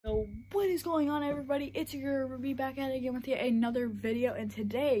is going on, everybody? It's your girl Ruby back at it again with yet another video, and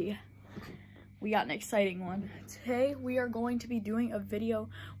today we got an exciting one. Today we are going to be doing a video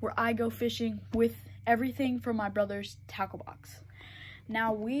where I go fishing with everything from my brother's tackle box.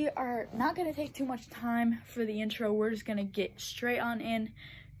 Now we are not going to take too much time for the intro. We're just going to get straight on in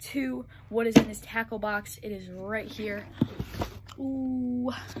to what is in this tackle box. It is right here.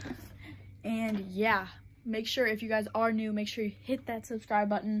 Ooh. And yeah, make sure if you guys are new, make sure you hit that subscribe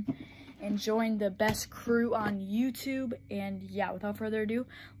button and join the best crew on YouTube. And yeah, without further ado,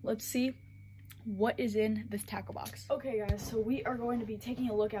 let's see what is in this tackle box. Okay guys, so we are going to be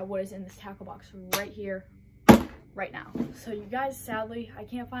taking a look at what is in this tackle box right here, right now. So you guys, sadly, I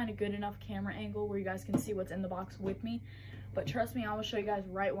can't find a good enough camera angle where you guys can see what's in the box with me. But trust me, I will show you guys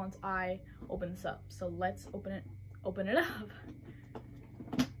right once I open this up. So let's open it up.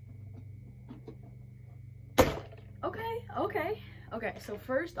 Okay, so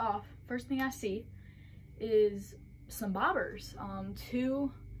first thing I see is some bobbers.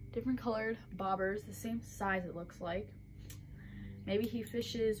 Two different colored bobbers, the same size it looks like. Maybe he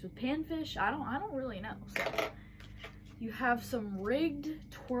fishes with panfish. I don't really know. So you have some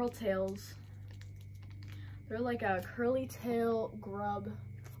rigged twirl tails. They're like a curly tail grub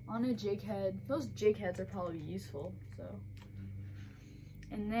on a jig head. Those jig heads are probably useful, so.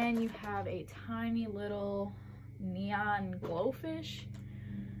 And then you have a tiny little neon glowfish.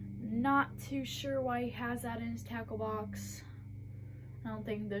 Not too sure why he has that in his tackle box. I don't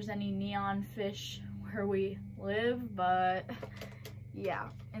think there's any neon fish where we live, but yeah.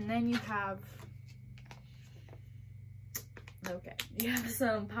 And then you have, you have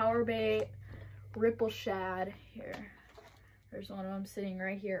some power bait ripple shad here. There's one of them sitting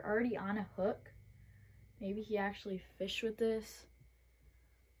right here, already on a hook. Maybe he actually fished with this.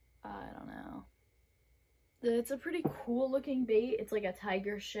 I don't know. It's a pretty cool looking bait. It's like a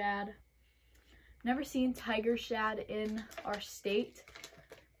tiger shad. Never seen tiger shad in our state.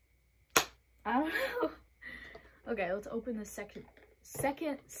 I don't know. Okay, let's open the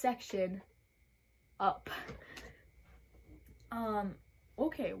second section up.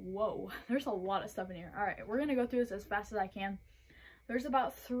 Okay, whoa. There's a lot of stuff in here. All right, we're gonna go through this as fast as I can. There's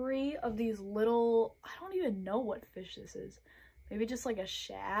about 3 of these little, I don't even know what fish this is. Maybe just like a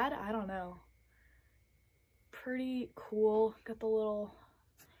shad? I don't know. Pretty cool. Got the little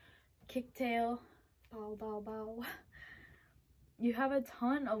kicktail. Bow, bow, bow. You have a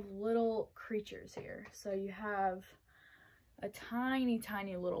ton of little creatures here. So you have a tiny,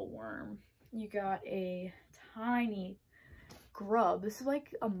 tiny little worm. You got a tiny grub. This is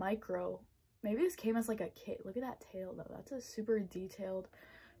like a micro. Maybe this came as like a kit. Look at that tail though. That's a super detailed,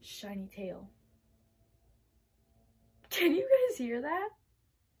 shiny tail. Can you guys hear that?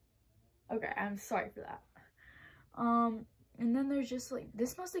 Okay, I'm sorry for that. And then there's just like,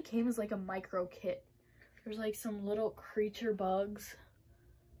 this must have came as like a micro kit. There's like some little creature bugs.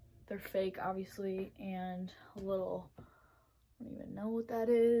 They're fake, obviously, and a little, I don't even know what that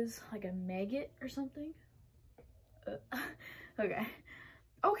is, like a maggot or something.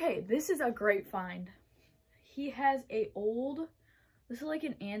 Okay, this is a great find. He has this is like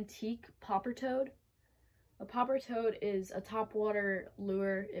an antique popper toad. A popper toad is a topwater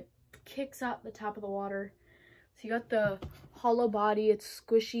lure. It kicks up the top of the water. So you got the hollow body, it's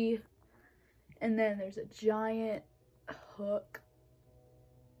squishy, and then there's a giant hook.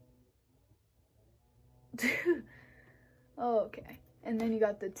 Okay, and then you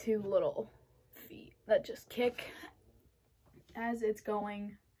got the 2 little feet that just kick as it's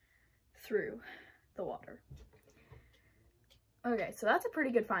going through the water. Okay, so that's a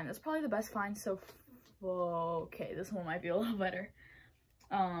pretty good find. That's probably the best find so far. Okay, this one might be a little better.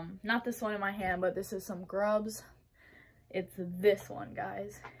 Not this one in my hand, but this is some grubs. It's this one,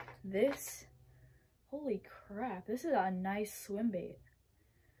 guys. This, holy crap, this is a nice swim bait.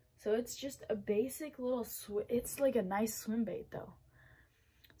 So it's just a basic little it's like a nice swim bait though.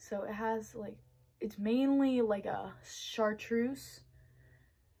 So it has like, it's mainly like a chartreuse,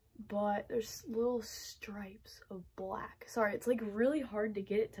 but there's little stripes of black. Sorry, it's like really hard to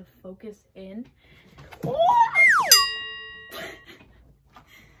get it to focus in.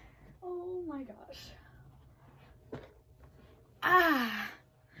 Oh my gosh.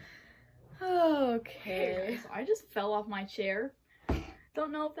 Okay. So I just fell off my chair.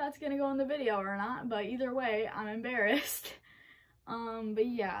 Don't know if that's gonna go in the video or not, but either way, I'm embarrassed. But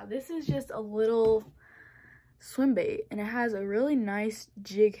yeah, this is just a little swim bait, and it has a really nice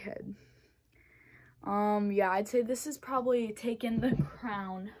jig head. Yeah, I'd say this is probably taken the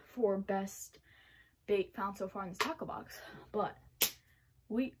crown for best bait found so far in this tackle box. But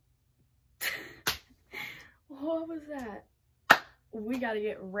what was that? we got to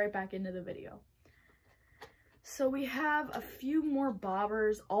get right back into the video. So we have a few more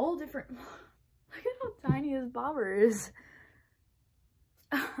bobbers, all different. Look at how tiny this bobber is.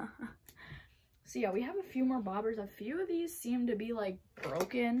 So yeah, we have a few more bobbers. A few of these seem to be like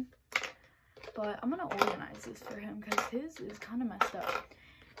broken, but I'm gonna organize this for him because his is kind of messed up.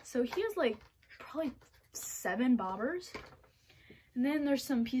 So he has like probably 7 bobbers. And then there's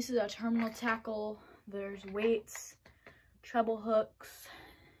some pieces of terminal tackle. There's weights, treble hooks.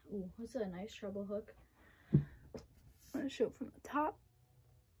 Ooh, what's a nice treble hook? I'm gonna show it from the top.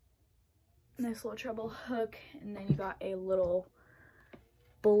 Nice little treble hook. And then you got a little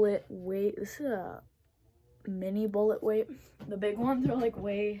bullet weight. This is a mini bullet weight. The big ones are like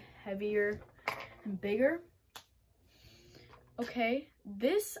way heavier and bigger. Okay,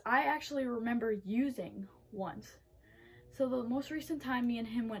 this I actually remember using once. So the most recent time me and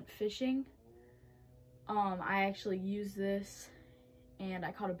him went fishing, I actually used this and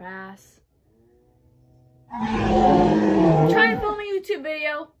I caught a bass. Trying to film a YouTube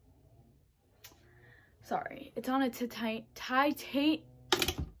video. Sorry, it's on a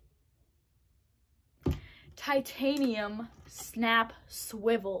titanium snap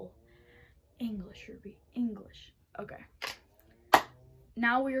swivel. English, Ruby, English. Okay.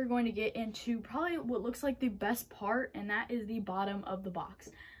 Now we are going to get into probably what looks like the best part, and that is the bottom of the box.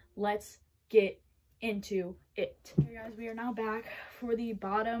 Let's get into it. Okay guys, we are now back for the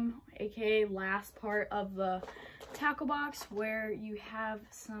bottom, aka last part of the tackle box, where you have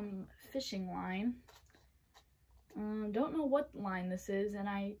some fishing line. Don't know what line this is, and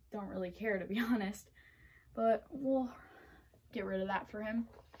I don't really care, to be honest, but we'll get rid of that for him.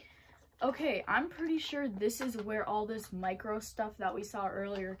 Okay, I'm pretty sure this is where all this micro stuff that we saw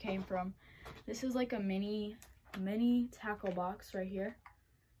earlier came from. This is like a mini tackle box right here.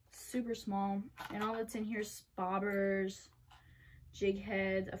 Super small. And all that's in here is bobbers, jig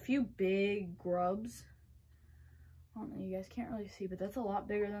heads, a few big grubs. I don't know, you guys can't really see, but that's a lot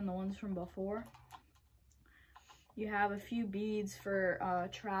bigger than the ones from before. You have a few beads for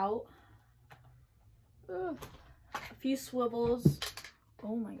trout. Ugh. A few swivels.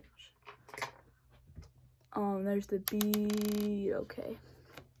 Oh my gosh. There's the bead. Okay.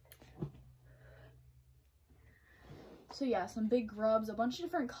 So yeah, some big grubs, a bunch of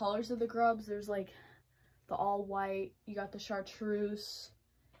different colors of the grubs. There's like the all white, you got the chartreuse,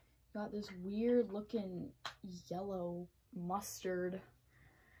 you got this weird looking yellow mustard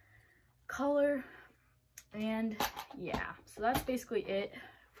color, and yeah, so that's basically it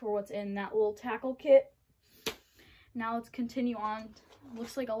for what's in that little tackle kit. Now let's continue on.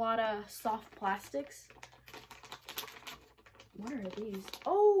 Looks like a lot of soft plastics. What are these?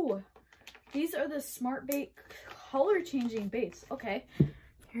 Oh, these are the Smart Bait color changing baits. Okay,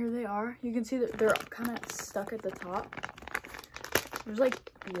 here they are. You can see that they're kind of stuck at the top. There's like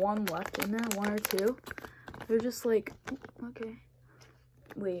one left in there, 1 or 2. They're just like, okay.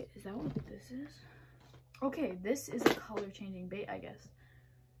 Wait, is that what this is? Okay, this is a color changing bait, I guess.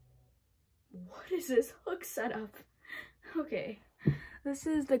 What is this hook setup? Okay, this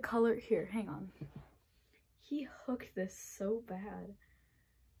is the color. Here, hang on. He hooked this so bad.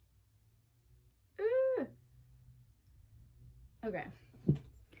 Okay,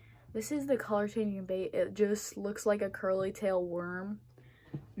 this is the color changing bait. It just looks like a curly tail worm.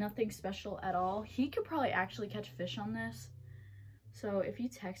 Nothing special at all. He could probably actually catch fish on this. So if you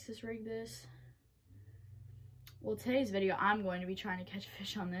Texas rig this, well, today's video I'm going to be trying to catch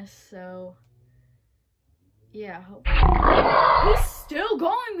fish on this, so yeah, he's still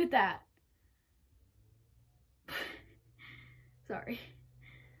going with that. Sorry.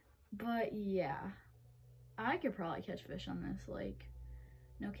 But yeah, I could probably catch fish on this, like,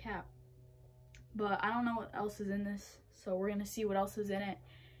 no cap. But I don't know what else is in this, so we're gonna see what else is in it.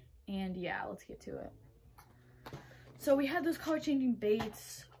 And yeah, let's get to it. So we have those color changing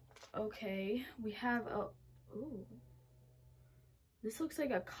baits. Okay, we have a, ooh. This looks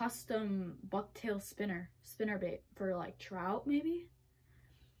like a custom bucktail spinner bait for like trout maybe.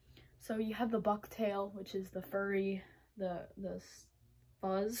 So you have the bucktail, which is the furry, the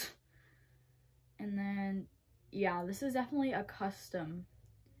fuzz. And then, yeah, this is definitely a custom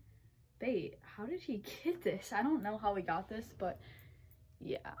bait. How did he get this? I don't know how he got this, but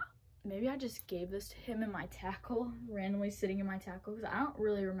yeah. Maybe I just gave this to him in my tackle, randomly sitting in my tackle, because I don't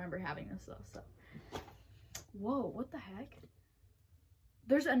really remember having this though, so. Whoa, what the heck?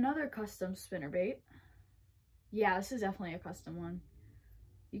 There's another custom spinnerbait. Yeah, this is definitely a custom one.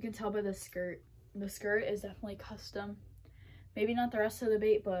 You can tell by the skirt. The skirt is definitely custom. Maybe not the rest of the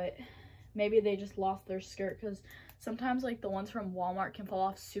bait, but maybe they just lost their skirt, because sometimes like the ones from Walmart can fall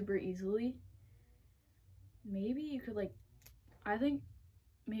off super easily. Maybe you could like, I think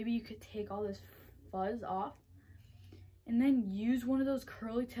maybe you could take all this fuzz off and then use one of those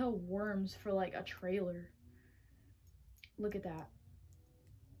curly tail worms for like a trailer. Look at that.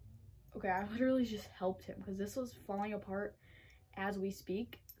 Okay, I literally just helped him because this was falling apart as we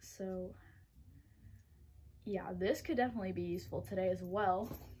speak. So yeah, this could definitely be useful today as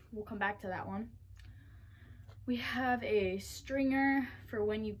well. We'll come back to that one. We have a stringer for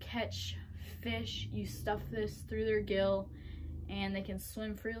when you catch fish. You stuff this through their gill and they can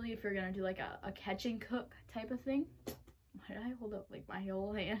swim freely if you're gonna do like a catch and cook type of thing. Why did I hold up like my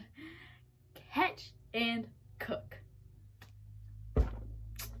whole hand? Catch and cook.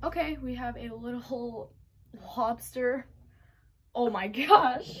 Okay, we have a little lobster. Oh my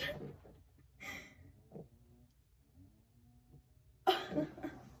gosh.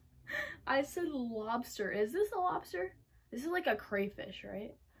 I said lobster. Is this a lobster? This is like a crayfish,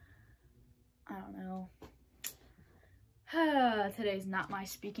 right? I don't know. Today's not my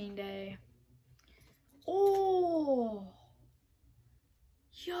speaking day. Oh,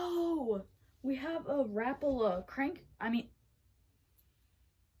 yo, we have a Rapala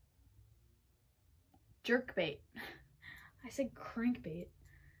jerkbait. I said crankbait.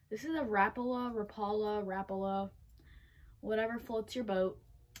 This is a Rapala, whatever floats your boat.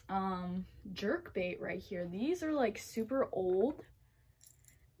 Jerkbait right here. These are like super old.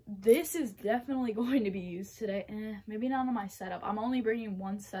 This is definitely going to be used today. Maybe not on my setup. I'm only bringing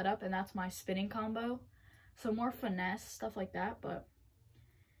one setup, and that's my spinning combo. So more finesse, stuff like that. But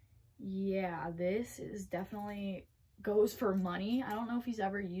yeah, this is definitely goes for money. I don't know if he's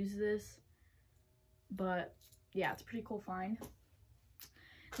ever used this, but yeah, it's a pretty cool find.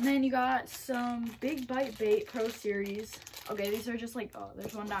 And then you got some Big Bite Bait Pro Series. Okay, these are just like, oh,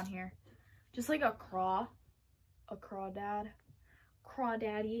 there's one down here. Just like a crawdaddy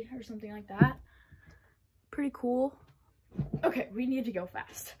or something like that. Pretty cool. Okay, we need to go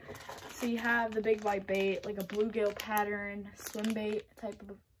fast. So you have the Big Bite Bait, like a bluegill pattern, swim bait type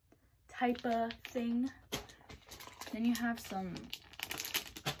of thing. Then you have some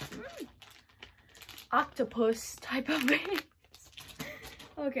octopus type of bait.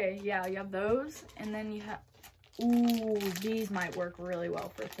 Okay, yeah, you have those. And then you have, ooh, these might work really well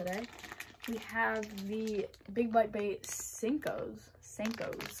for today. We have the Big Bite Bait Senkos.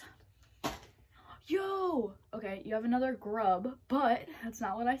 Yo! Okay, you have another grub, but that's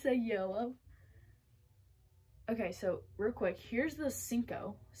not what I said yo of. Okay, so real quick, here's the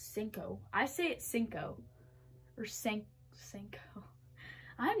Senko. I say it Senko. Or Senko.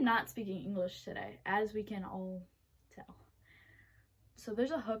 I'm not speaking English today, as we can all tell. So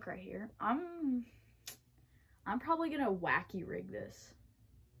there's a hook right here. I'm probably gonna wacky rig this.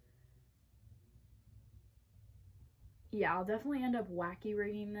 Yeah, I'll definitely end up wacky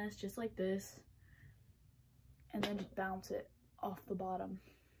rigging this just like this, and then just bounce it off the bottom.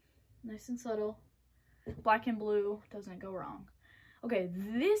 Nice and subtle. Black and blue, doesn't go wrong. Okay,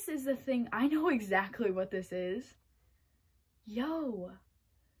 this is the thing. I know exactly what this is. Yo.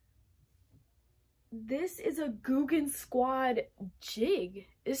 This is a Googan Squad jig.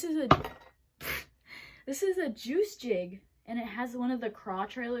 This is a juice jig, and it has one of the craw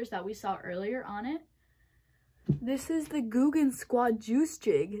trailers that we saw earlier on it. This is the Googan Squad juice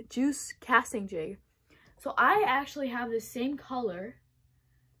casting jig. So I actually have the same color.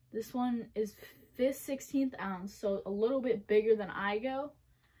 This one is 5th 16th ounce, so a little bit bigger than I go.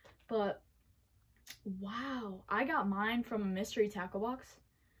 But wow, I got mine from a mystery tackle box.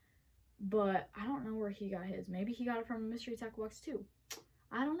 But I don't know where he got his. Maybe he got it from a mystery tackle box too.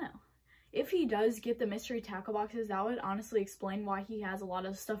 I don't know. If he does get the mystery tackle boxes, that would honestly explain why he has a lot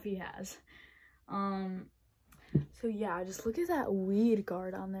of stuff he has. So yeah, just look at that weed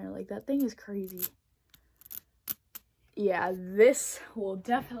guard on there. Like, that thing is crazy. Yeah, this will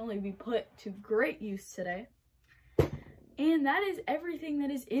definitely be put to great use today. And that is everything that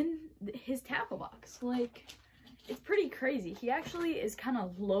is in his tackle box. Like, it's pretty crazy. He actually is kind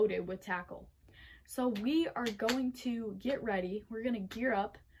of loaded with tackle. So we are going to get ready. We're going to gear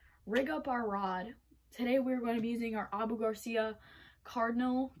up, rig up our rod. Today we're going to be using our Abu Garcia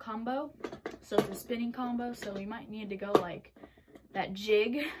Cardinal combo. So it's a spinning combo, so we might need to go like that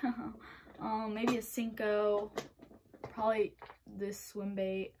jig. Maybe a Senko, probably this swim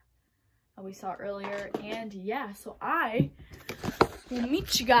bait that we saw earlier. And yeah, so I will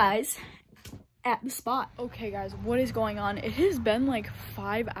meet you guys at the spot. Okay guys, what is going on? It has been like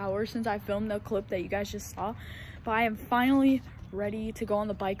 5 hours since I filmed the clip that you guys just saw, but I am finally ready to go on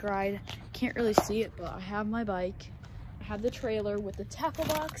the bike ride. Can't really see it, but I have my bike. I have the trailer with the tackle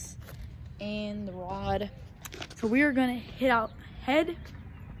box and the rod. So we are gonna head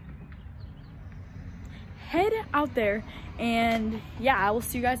head out there, and yeah, I will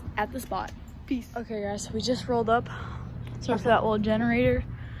see you guys at the spot. Peace. Okay guys, we just rolled up. Sorry for that little generator.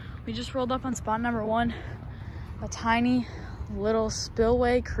 We just rolled up on spot number 1, a tiny little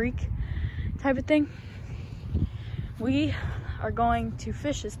spillway creek type of thing. We are going to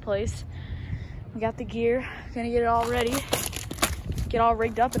fish this place. We got the gear, gonna get it all ready, get all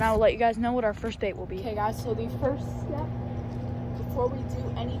rigged up, and I will let you guys know what our first bait will be. Okay guys, so the first step before we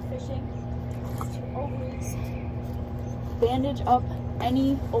do any fishing is to always bandage up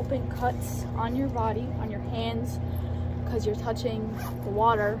any open cuts on your body, on your hands, because you're touching the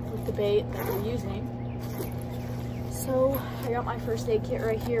water with the bait that you're using. So I got my first aid kit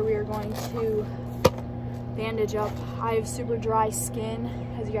right here. We are going to bandage up. I have super dry skin,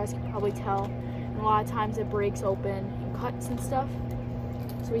 as you guys can probably tell, and a lot of times it breaks open and cuts and stuff.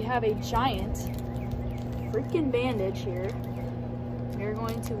 So we have a giant freaking bandage here. We're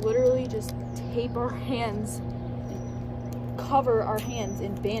going to literally just tape our hands and cover our hands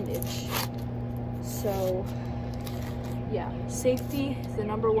in bandage. So yeah, safety is the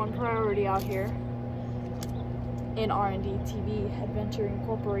 #1 priority out here in R&D TV Adventure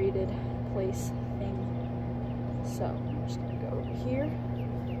Incorporated place thing. So I'm just gonna go over here.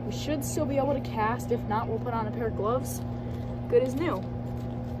 We should still be able to cast. If not, we'll put on a pair of gloves. Good as new.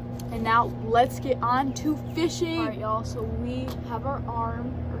 And now let's get on to fishing. All right, y'all, so we have our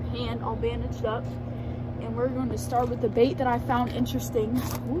arm or hand all bandaged up, and we're going to start with the bait that I found interesting.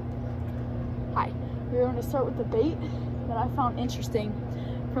 Whoop. Hi. We're going to start with the bait that I found interesting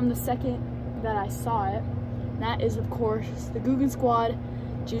from the second that I saw it. And that is, of course, the Googan Squad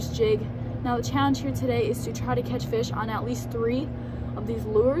Juice Jig. Now the challenge here today is to try to catch fish on at least 3 of these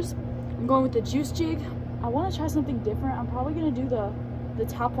lures. I'm going with the Juice Jig. I want to try something different. I'm probably going to do the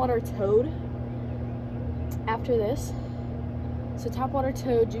Topwater Toad after this. So Topwater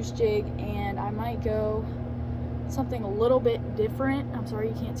Toad, Juice Jig, and I might go something a little bit different. I'm sorry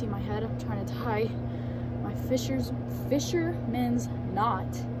you can't see my head. I'm trying to tie my fisherman's knot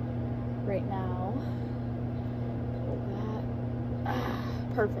right now.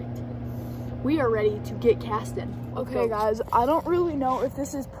 Perfect. We are ready to get casting. Okay guys, I don't really know if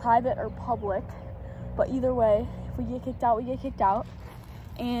this is private or public, but either way, if we get kicked out, we get kicked out.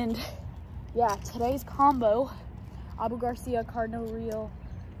 And yeah, today's combo: Abu Garcia Cardinal Reel,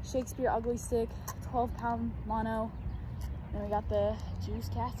 Shakespeare Ugly Stick, 12-pound mono, and we got the Juice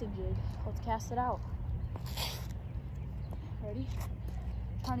casting jig. Let's cast it out. Ready?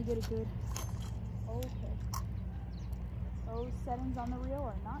 Trying to get a good. Okay. Those settings on the reel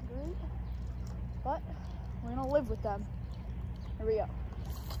are not great, but we're gonna live with them. Here we go.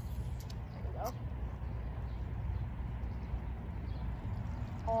 There we go.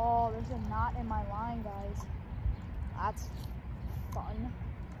 Oh, there's a knot in my line, guys. That's fun.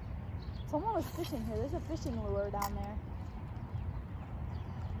 Someone was fishing here. There's a fishing lure down there.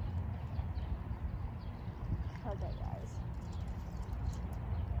 Okay, guys.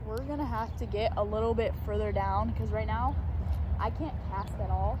 We're gonna have to get a little bit further down because right now I can't cast at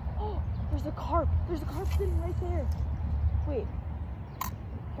all. Oh, there's a carp. There's a carp sitting right there. Wait,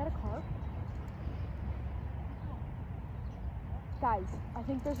 is that a carp? Guys, I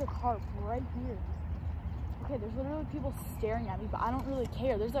think there's a carp right here. Okay, there's literally people staring at me, but I don't really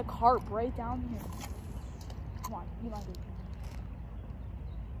care. There's a carp right down here. Come on, you might be.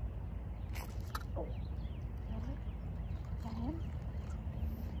 Oh, is that him?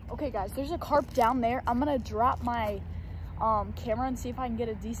 Okay, guys, there's a carp down there. I'm gonna drop my camera and see if I can get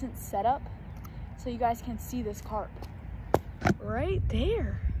a decent setup so you guys can see this carp. Right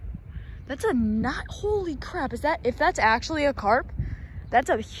there. That's a knot. Holy crap. Is that, if that's actually a carp, that's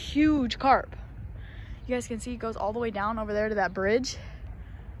a huge carp. You guys can see it goes all the way down over there to that bridge.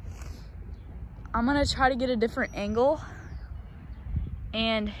 I'm gonna try to get a different angle,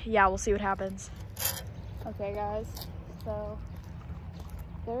 and yeah, we'll see what happens. Okay guys, so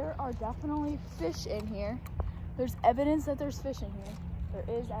there are definitely fish in here. There's evidence that there's fish in here.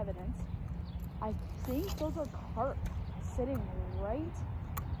 There is evidence. I think those are carp sitting right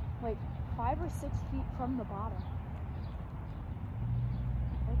like 5 or 6 feet from the bottom.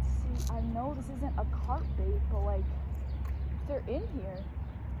 Let's see. I know this isn't a carp bait, but like, if they're in here,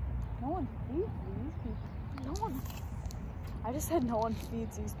 no one feeds these people. No one. I just said no one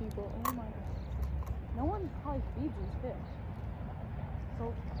feeds these people. Oh my god. No one probably feeds these fish.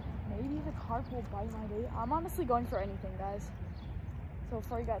 So maybe the carp will bite my bait. I'm honestly going for anything, guys. So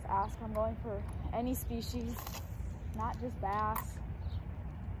before you guys ask, I'm going for any species, not just bass.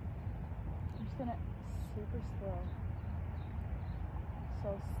 I'm just gonna super slow.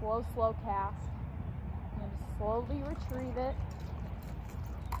 So slow cast. And then slowly retrieve it.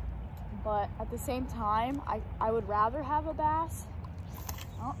 But at the same time, I would rather have a bass.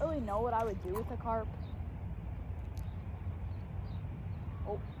 I don't really know what I would do with a carp.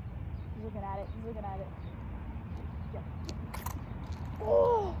 Oh, he's looking at it. He's looking at it. Yeah.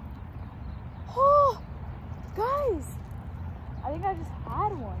 Oh, oh, guys! I think I just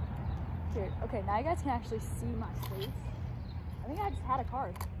had one. Here, okay, now you guys can actually see my face. I think I just had a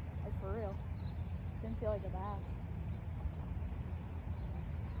carp, like for real. Didn't feel like a bass.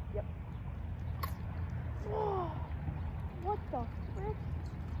 Yep. Oh, what the frick?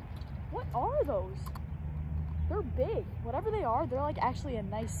 What are those? They're big. Whatever they are, they're like actually a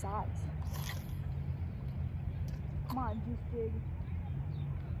nice size. Come on, Juice Jig.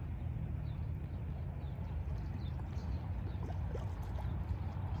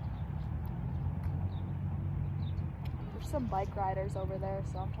 There's some bike riders over there,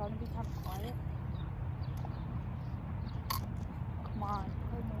 so I'm trying to be kind of quiet. Come on.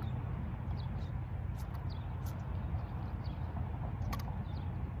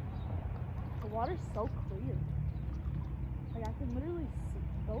 The water's so clear. Like I can literally see.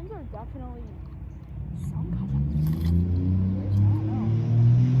 Those are definitely some kind of fish. I don't know.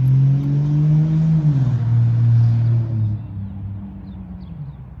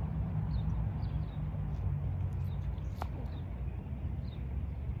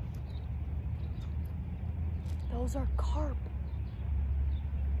 Those are carp.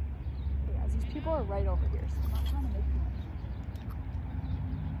 Yeah, these people are right over here, so I'm not trying to make them.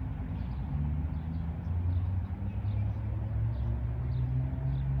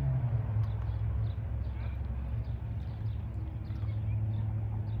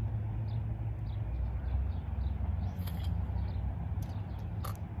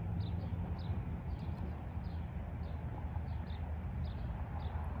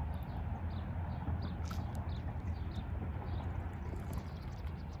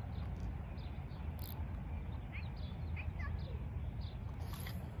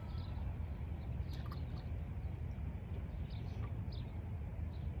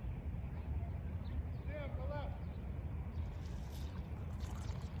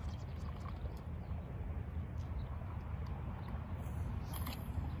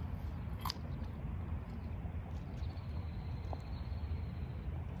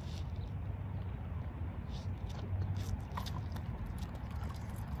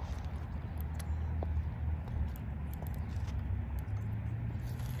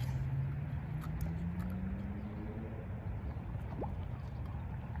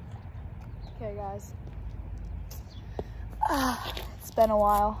 Okay guys, it's been a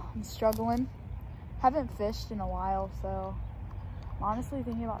while. I'm struggling. Haven't fished in a while, so I'm honestly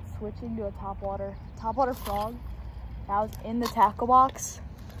thinking about switching to a topwater frog. That was in the tackle box.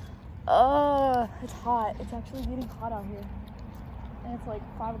 It's hot. It's actually getting hot out here, and it's like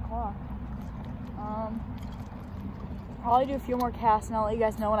 5 o'clock. Probably do a few more casts, and I'll let you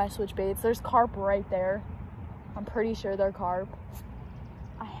guys know when I switch baits. There's carp right there. I'm pretty sure they're carp.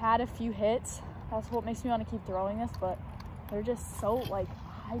 I had a few hits. That's what makes me want to keep throwing this, but they're just so like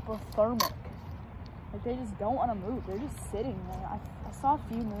hypothermic. Like they just don't want to move. They're just sitting there. I saw a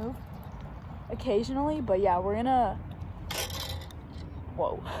few move occasionally, but yeah, we're gonna,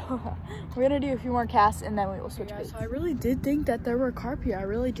 whoa. We're gonna do a few more casts and then we will switch baits. So I really did think that there were carp here. I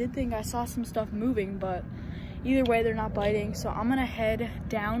really did think I saw some stuff moving, but either way, they're not biting. So I'm gonna head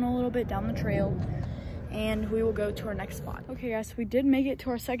down a little bit down the trail, and we will go to our next spot. Okay guys, so we did make it to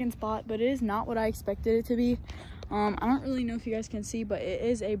our second spot, but it is not what I expected it to be. I don't really know if you guys can see, but it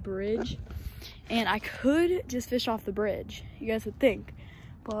is a bridge, and I could just fish off the bridge, you guys would think,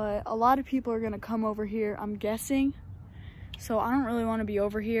 but a lot of people are gonna come over here, I'm guessing, so I don't really want to be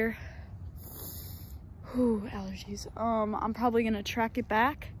over here. Whew, allergies. I'm probably gonna track it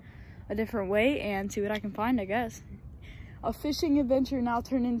back a different way and see what I can find, I guess. A fishing adventure now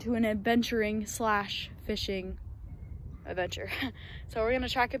turned into an adventuring / fishing adventure. So we're gonna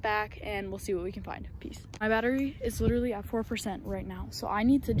track it back and we'll see what we can find. Peace. My battery is literally at 4% right now, so I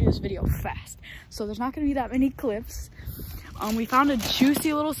need to do this video fast. So there's not gonna be that many clips. We found a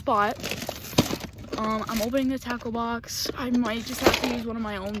juicy little spot. I'm opening the tackle box. I might just have to use one of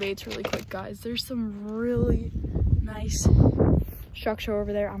my own baits really quick, guys. There's some really nice structure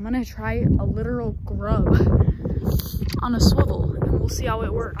over there. I'm gonna try a literal grub on a swivel and we'll see how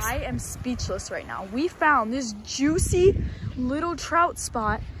it works. I am speechless right now. We found this juicy little trout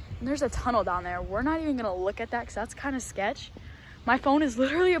spot and there's a tunnel down there. We're not even gonna look at that because that's kind of sketch. My phone is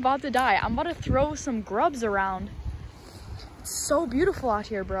literally about to die. I'm about to throw some grubs around. It's so beautiful out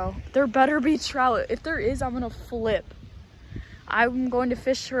here, bro. There better be trout. If there is, I'm gonna flip. I'm going to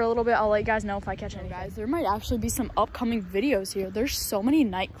fish for a little bit. I'll let you guys know if I catch any. Guys, there might actually be some upcoming videos here. There's so many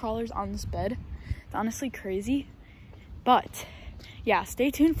night crawlers on this bed. It's honestly crazy. But yeah,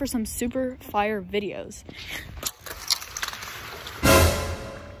 stay tuned for some super fire videos.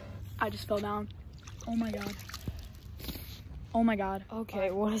 I just fell down. Oh my god. Oh my god.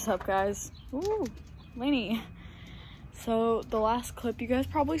 Okay, what is up, guys? Ooh, Lainey. So the last clip you guys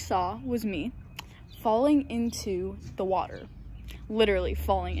probably saw was me falling into the water. Literally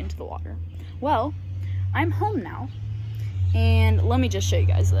falling into the water. Well, I'm home now. And let me just show you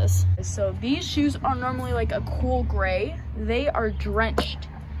guys this. So these shoes are normally like a cool gray. They are drenched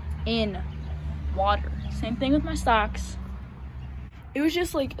in water. Same thing with my socks. It was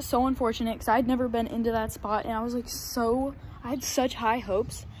just like so unfortunate because I'd never been into that spot, and I was like I had such high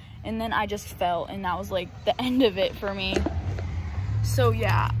hopes, and then I just fell, and that was like the end of it for me. So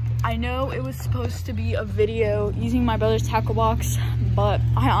yeah, I know it was supposed to be a video using my brother's tackle box, but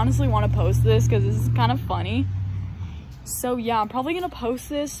I honestly want to post this because this is kind of funny. So yeah, I'm probably gonna post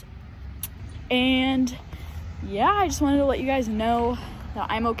this, and yeah, I just wanted to let you guys know that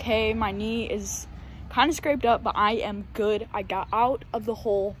I'm okay. My knee is kind of scraped up, but I am good. I got out of the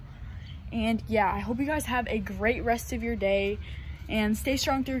hole, and yeah, I hope you guys have a great rest of your day and stay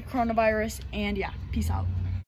strong through coronavirus, and yeah, peace out.